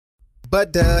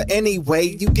But anyway,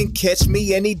 you can catch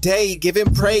me any day,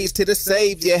 giving praise to the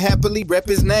Savior, happily rep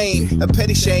his name. A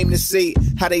petty shame to see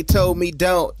how they told me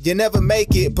don't. You never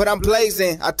make it, but I'm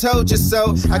blazing, I told you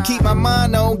so. I keep my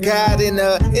mind on God and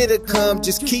it'll come.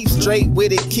 Just keep straight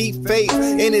with it, keep faith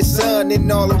in his son,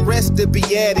 and all the rest to be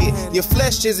added. Your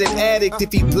flesh is an addict.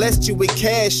 If he blessed you with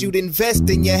cash, you'd invest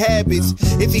in your habits.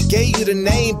 If he gave you the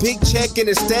name, big check, and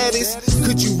the status,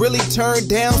 could you really turn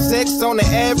down sex on the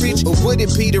average? Or would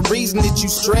it be the reason that you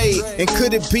strayed? And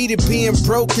could it be that being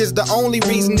broke is the only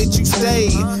reason that you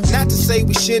stayed? Not to say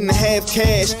we shouldn't have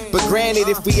cash, but granted,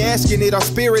 if we asking it, our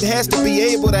spirit has to be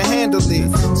able to handle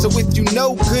it. So if you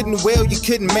know good and well you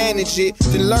couldn't manage it,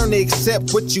 then learn to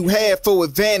accept what you have for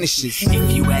it vanishes.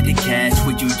 If you had the cash,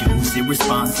 would you use it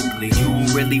responsibly? You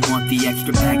don't really want the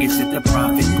extra baggage that the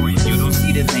profit brings. You don't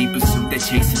see the vain pursuit that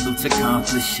chasing loot's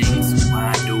accomplishing. So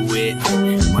why do it?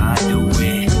 Why do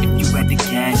it? If you had the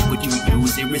cash, would you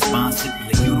use it responsibly?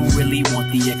 You don't really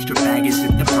want the extra baggage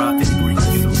that the profit brings.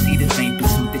 You don't see the vain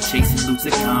pursuit that chasing loot's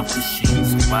accomplishing.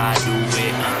 So why do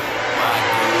it? Why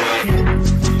do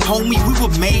it? Homie, we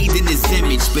were made in his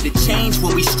image, but it changed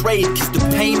when we strayed, cause the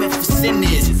payment for sin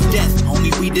is death.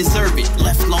 Homie, we deserve it.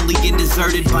 Left lonely and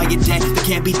deserted by a debt that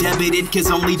can't be debited,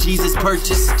 cause only Jesus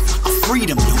purchased our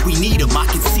freedom. Yo, we need him. I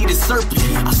can see the serpent.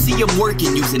 I see him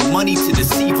working, using money to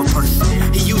deceive a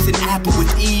person. He used an apple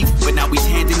with Eve, but now he's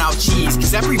handing out cheese,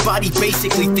 cause everybody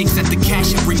basically thinks that the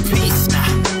cash will bring peace. Nah,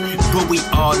 but we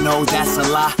all know that's a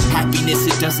lie. Happiness,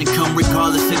 it doesn't come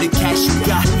regardless of the cash you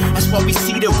got. That's why we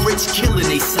see the rich killing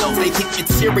themselves. They think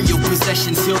material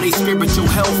possessions heal their spiritual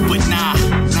health. But nah,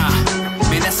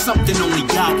 man, that's something only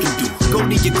God can do. Go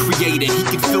to your creator, he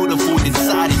can fill the void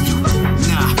inside of you.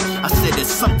 Nah, I said that's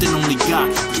something only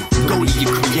God can do. Go to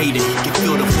your creator, he can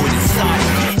fill the void inside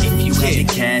of you. If you had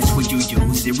the cash, would you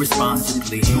use it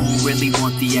responsibly? You don't really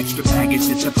want the extra baggage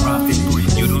that the profit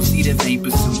brings. You don't see the vain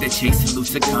pursuit that chasing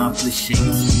loot's accomplishing.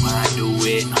 So why do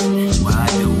it? Why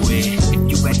do it? If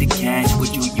you had the cash,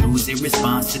 would you use it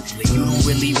responsibly? You don't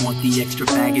really want the extra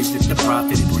baggage that the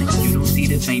profit brings. You don't see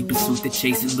the vain pursuit that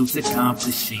chasing loot's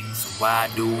accomplishing. So why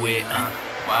do it?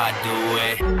 Why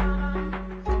do it?